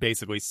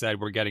basically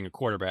said we're getting a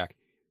quarterback.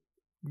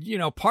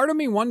 Part of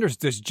me wonders,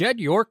 does Jed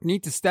York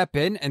need to step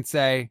in and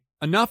say,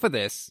 enough of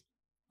this?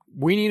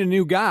 We need a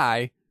new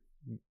guy,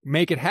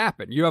 make it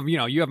happen. You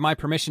have my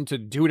permission to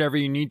do whatever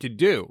you need to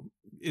do.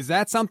 Is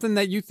that something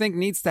that you think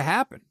needs to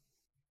happen?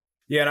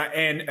 Yeah.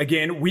 And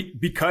again,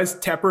 because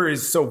Tepper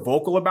is so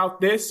vocal about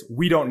this,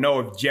 we don't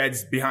know if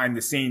Jed's behind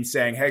the scenes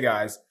saying, hey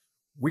guys,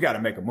 we got to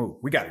make a move.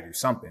 We got to do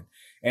something.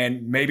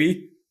 And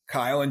maybe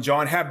Kyle and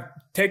John have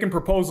taken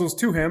proposals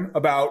to him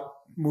about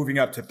moving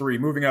up to 3,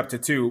 moving up to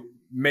 2,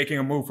 making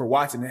a move for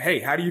Watson. Hey,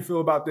 how do you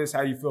feel about this?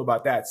 How do you feel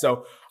about that?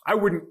 So I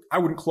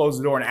wouldn't close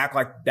the door and act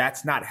like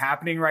that's not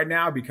happening right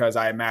now, because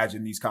I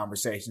imagine these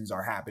conversations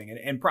are happening,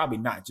 and probably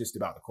not just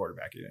about the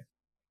quarterback either.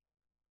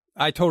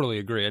 I totally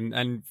agree.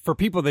 And for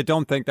people that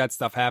don't think that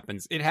stuff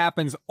happens, it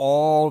happens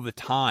all the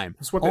time.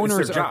 It's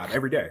their job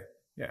every day.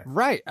 Yeah.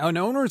 Right. And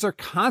owners are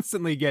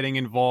constantly getting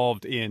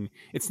involved in,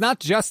 it's not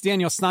just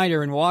Daniel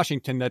Snyder in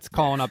Washington that's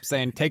calling up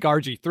saying, take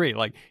RG3.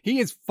 Like, he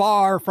is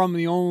far from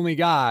the only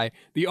guy.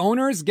 The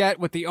owners get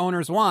what the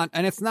owners want.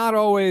 And it's not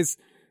always,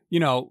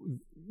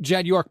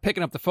 Jed York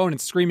picking up the phone and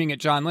screaming at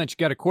John Lynch,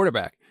 get a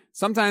quarterback.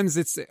 Sometimes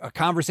it's a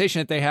conversation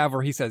that they have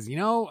where he says,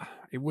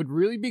 it would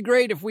really be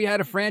great if we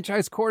had a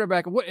franchise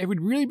quarterback. It would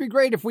really be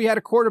great if we had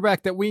a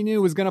quarterback that we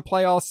knew was going to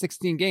play all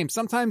 16 games.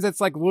 Sometimes it's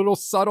like little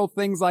subtle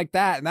things like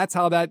that. And that's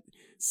how that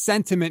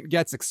sentiment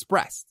gets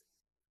expressed.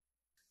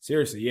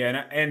 Seriously.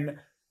 Yeah. And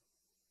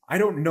I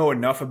don't know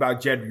enough about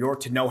Jed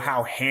York to know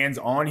how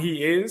hands-on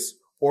he is,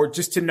 or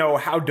just to know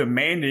how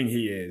demanding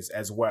he is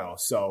as well.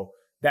 So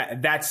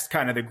that's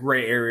kind of the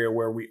gray area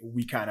where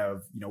we kind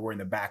of, we're in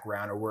the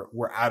background, or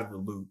we're out of the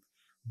loop.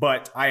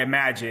 But I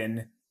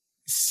imagine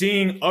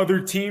seeing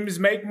other teams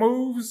make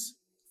moves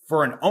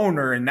for an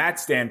owner in that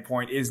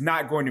standpoint is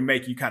not going to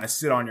make you kind of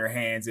sit on your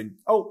hands and,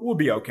 oh, we'll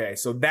be okay.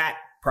 So that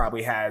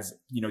probably has,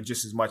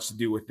 just as much to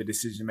do with the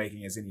decision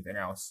making as anything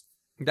else.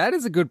 That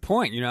is a good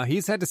point.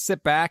 He's had to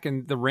sit back,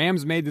 and the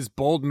Rams made this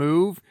bold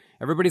move.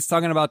 Everybody's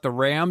talking about the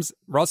Rams.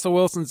 Russell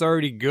Wilson's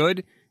already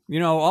good.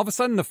 All of a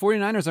sudden the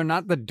 49ers are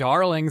not the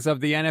darlings of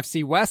the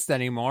NFC West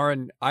anymore.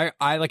 And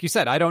I like you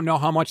said, I don't know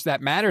how much that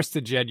matters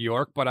to Jed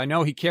York, but I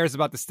know he cares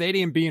about the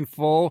stadium being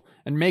full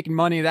and making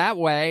money that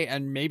way.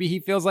 And maybe he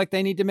feels like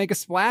they need to make a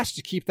splash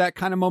to keep that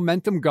kind of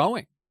momentum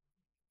going.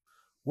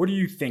 What do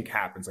you think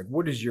happens? Like,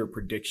 what is your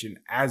prediction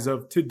as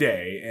of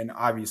today? And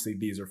obviously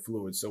these are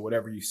fluid, so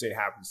whatever you say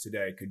happens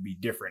today could be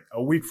different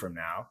a week from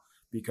now,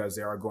 because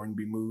there are going to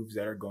be moves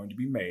that are going to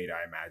be made,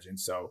 I imagine.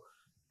 So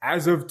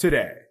as of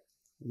today,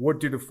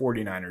 what do the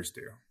 49ers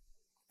do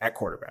at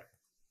quarterback?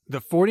 The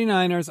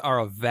 49ers are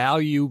a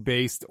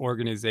value-based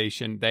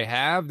organization. They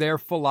have their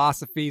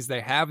philosophies.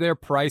 They have their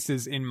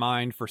prices in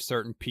mind for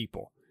certain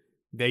people.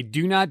 They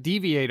do not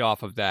deviate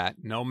off of that,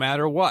 no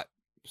matter what.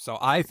 So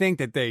I think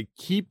that they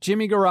keep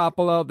Jimmy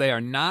Garoppolo. They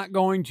are not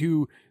going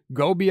to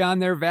go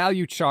beyond their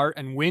value chart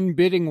and win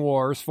bidding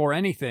wars for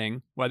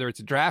anything, whether it's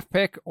a draft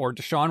pick or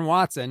Deshaun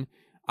Watson,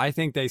 I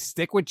think they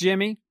stick with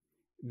Jimmy.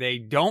 They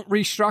don't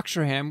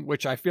restructure him,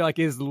 which I feel like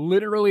is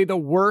literally the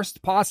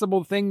worst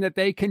possible thing that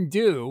they can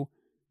do.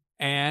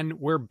 And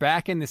we're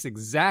back in this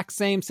exact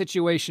same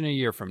situation a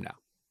year from now.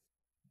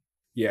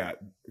 Yeah,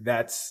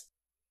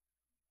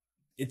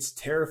 it's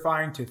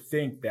terrifying to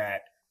think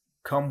that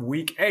come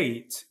week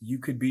 8, you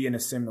could be in a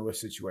similar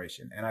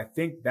situation. And I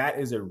think that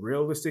is a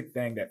realistic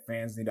thing that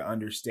fans need to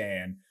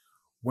understand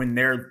when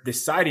they're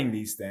deciding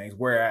these things.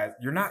 Whereas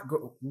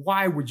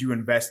why would you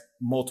invest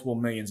multiple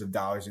millions of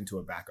dollars into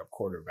a backup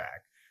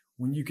quarterback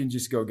when you can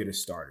just go get a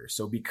starter?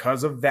 So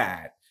because of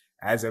that,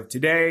 as of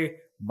today,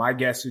 my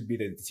guess would be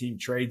that the team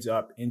trades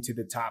up into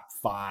the top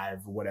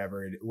 5,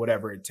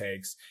 whatever it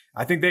takes.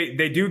 I think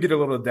they do get a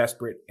little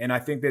desperate, and I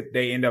think that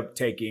they end up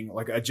taking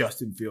like a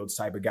Justin Fields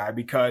type of guy,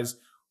 because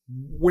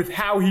with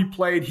how he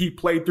played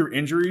through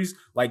injuries.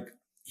 Like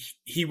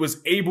he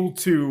just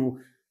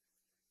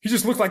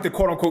looked like the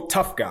quote unquote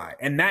tough guy.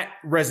 And that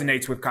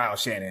resonates with Kyle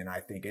Shanahan, I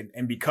think.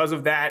 And because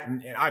of that,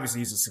 and obviously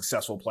he's a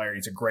successful player.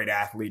 He's a great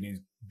athlete. He's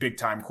a big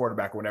time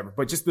quarterback or whatever,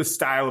 but just the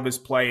style of his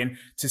play, and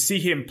to see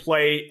him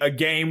play a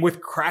game with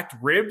cracked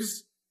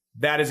ribs,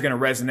 that is going to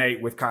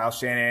resonate with Kyle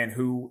Shanahan,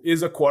 who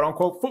is a quote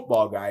unquote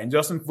football guy, and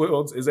Justin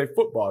Fields is a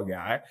football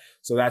guy.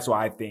 So that's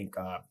why I think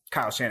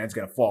Kyle Shanahan's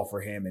going to fall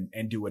for him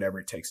and do whatever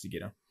it takes to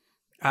get him.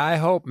 I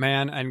hope,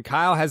 man. And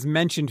Kyle has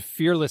mentioned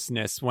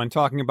fearlessness when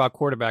talking about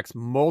quarterbacks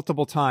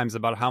multiple times,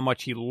 about how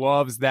much he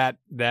loves that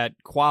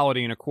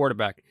quality in a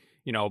quarterback.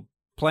 You know,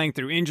 playing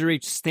through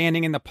injury,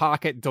 standing in the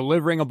pocket,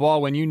 delivering a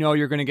ball when you know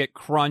you're going to get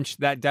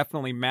crunched. That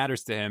definitely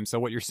matters to him. So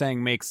what you're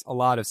saying makes a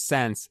lot of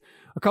sense.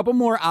 A couple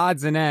more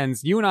odds and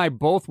ends. You and I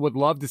both would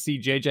love to see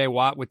J.J.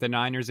 Watt with the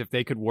Niners if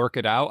they could work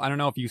it out. I don't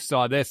know if you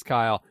saw this,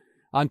 Kyle.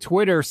 On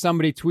Twitter,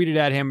 somebody tweeted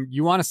at him,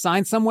 "You want to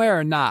sign somewhere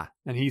or not?"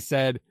 And he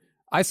said,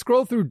 "I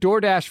scroll through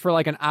DoorDash for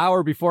like an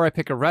hour before I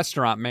pick a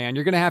restaurant, man.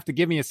 You're going to have to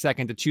give me a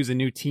second to choose a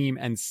new team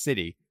and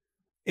city."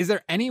 Is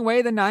there any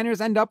way the Niners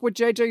end up with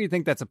JJ? You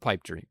think that's a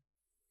pipe dream?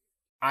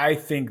 I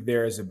think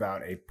there is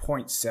about a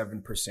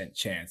 0.7%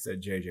 chance that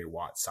JJ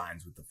Watt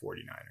signs with the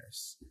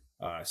 49ers.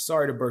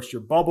 Sorry to burst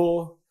your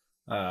bubble.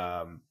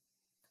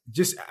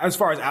 Just as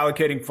far as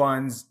allocating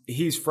funds,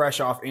 he's fresh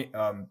off,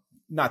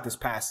 not this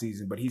past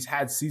season, but he's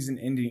had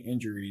season-ending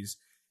injuries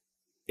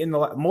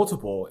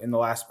multiple in the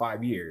last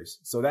 5 years.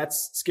 So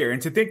that's scary.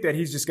 And to think that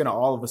he's just going to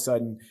all of a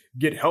sudden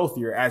get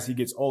healthier as he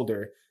gets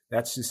older,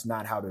 that's just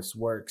not how this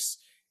works.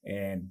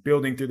 And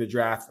building through the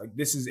draft, like,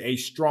 this is a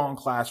strong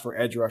class for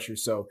edge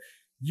rushers. So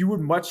you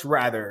would much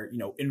rather,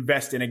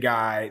 invest in a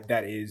guy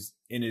that is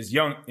in his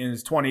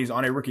 20s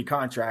on a rookie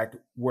contract,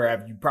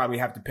 where you probably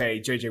have to pay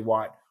JJ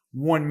Watt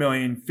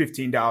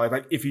 $1,015,000,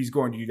 like, if he's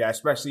going to do that,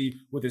 especially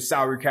with his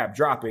salary cap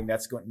dropping.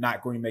 That's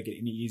not going to make it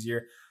any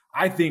easier.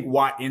 I think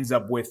Watt ends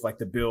up with like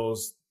the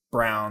Bills,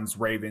 Browns,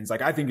 Ravens.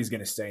 Like, I think he's going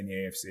to stay in the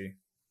AFC.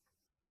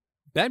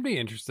 That'd be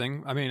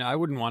interesting. I mean, I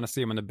wouldn't want to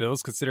see him in the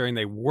Bills, considering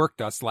they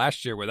worked us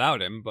last year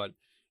without him. But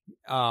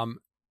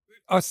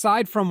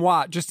aside from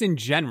Watt, just in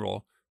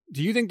general,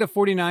 do you think the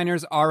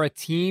 49ers are a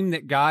team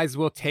that guys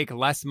will take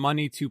less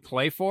money to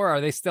play for? Are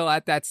they still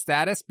at that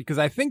status? Because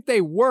I think they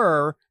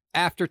were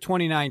after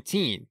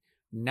 2019.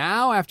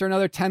 Now, after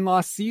another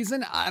 10-loss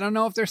season, I don't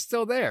know if they're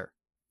still there.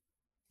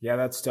 Yeah,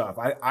 that's tough.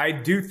 I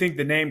do think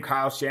the name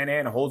Kyle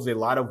Shanahan holds a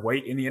lot of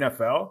weight in the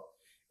NFL.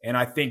 And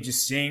I think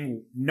just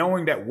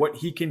knowing that what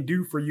he can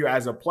do for you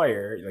as a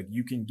player, like,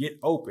 you can get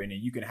open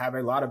and you can have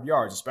a lot of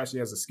yards,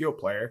 especially as a skill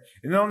player.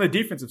 And then on the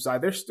defensive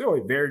side, there's still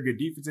a very good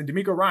defense. And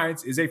D'Amico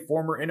Ryans is a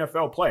former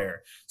NFL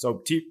player.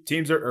 So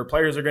teams or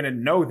players are going to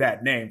know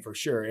that name for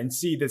sure and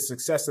see the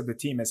success that the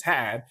team has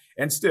had.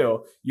 And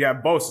still, you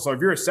have both. So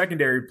if you're a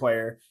secondary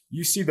player,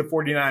 you see the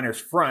 49ers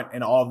front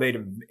and all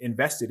they've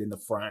invested in the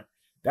front.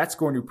 That's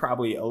going to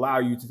probably allow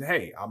you to say,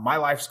 hey, my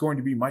life's going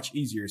to be much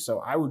easier.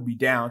 So I would be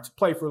down to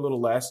play for a little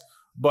less.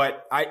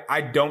 But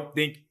I don't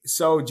think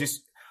so.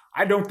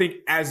 I don't think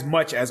as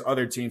much as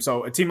other teams.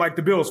 So a team like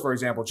the Bills, for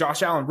example,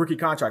 Josh Allen, rookie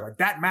contract, like,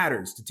 that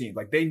matters to teams.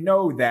 Like, they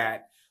know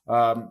that,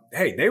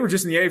 hey, they were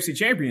just in the AFC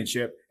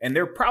Championship and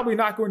they're probably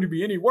not going to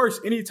be any worse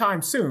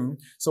anytime soon.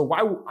 So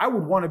I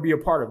would want to be a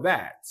part of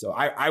that. So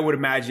I would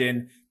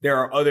imagine there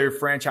are other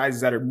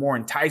franchises that are more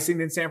enticing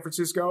than San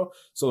Francisco.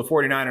 So the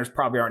 49ers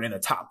probably aren't in the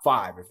top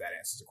 5, if that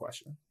answers the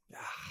question.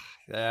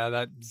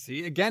 Yeah,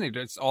 again,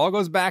 it all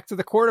goes back to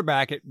the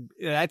quarterback.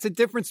 That's a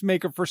difference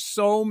maker for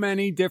so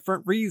many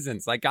different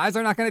reasons. Like, guys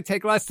are not going to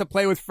take less to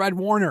play with Fred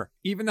Warner,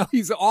 even though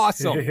he's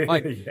awesome.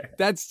 Like, yeah.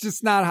 That's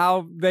just not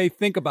how they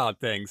think about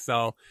things.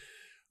 So,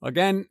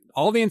 again,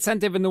 all the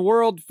incentive in the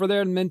world for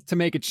them to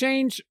make a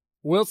change.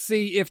 We'll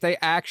see if they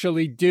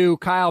actually do.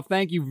 Kyle,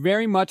 thank you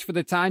very much for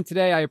the time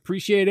today. I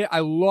appreciate it.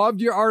 I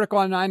loved your article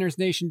on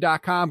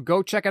NinersNation.com.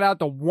 Go check it out.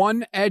 The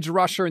one edge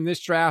rusher in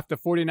this draft the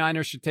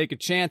 49ers should take a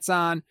chance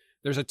on.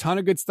 There's a ton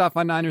of good stuff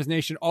on Niners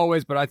Nation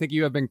always, but I think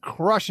you have been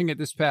crushing it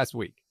this past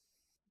week.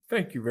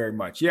 Thank you very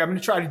much. Yeah, I'm going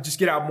to try to just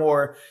get out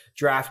more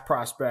draft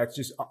prospects,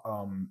 just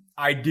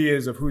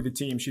ideas of who the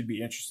team should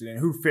be interested in,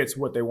 who fits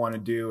what they want to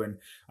do. And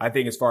I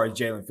think as far as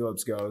Jalen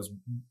Phillips goes,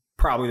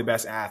 probably the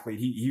best athlete.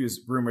 He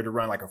was rumored to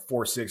run like a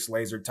 4.6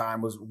 laser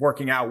time, was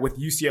working out with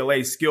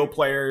UCLA skill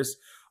players.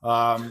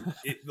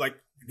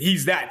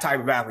 He's that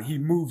type of athlete. He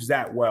moves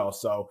that well.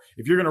 So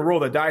if you're going to roll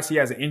the dice, he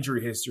has an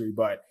injury history,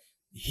 but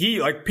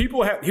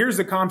here's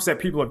the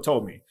concept people have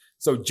told me.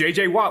 So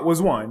JJ Watt was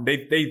one.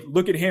 They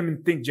look at him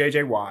and think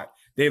JJ Watt.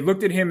 They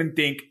looked at him and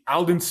think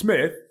Aldon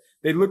Smith.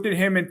 They looked at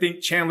him and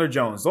think Chandler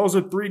Jones. Those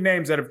are three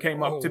names that have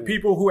came up to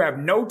people who have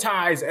no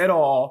ties at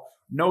all,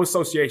 no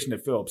association to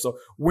Phillips. So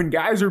when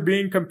guys are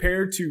being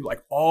compared to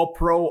like all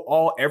pro,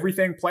 all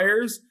everything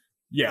players,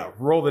 yeah,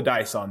 roll the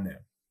dice on them.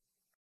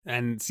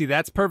 And see,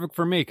 that's perfect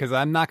for me because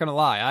I'm not going to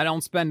lie. I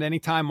don't spend any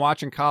time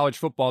watching college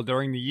football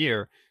during the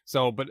year.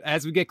 So, but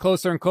as we get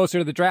closer and closer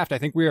to the draft, I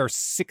think we are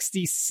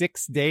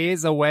 66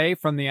 days away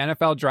from the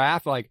NFL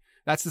draft. Like,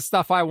 that's the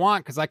stuff I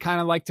want because I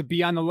kind of like to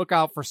be on the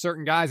lookout for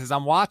certain guys as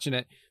I'm watching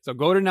it. So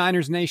go to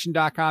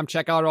NinersNation.com,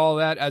 check out all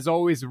that. As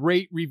always,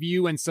 rate,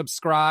 review, and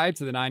subscribe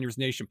to the Niners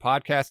Nation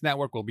Podcast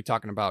Network. We'll be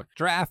talking about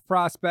draft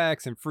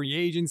prospects and free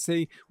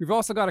agency. We've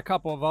also got a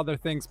couple of other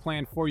things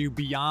planned for you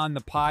beyond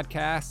the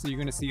podcast. So you're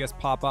going to see us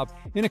pop up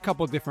in a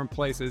couple different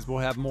places. We'll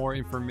have more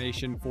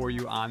information for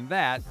you on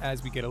that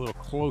as we get a little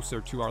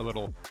closer to our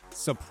little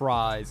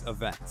surprise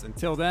events.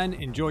 Until then,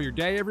 enjoy your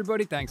day,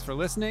 everybody. Thanks for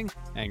listening,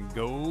 and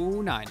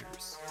go Niners.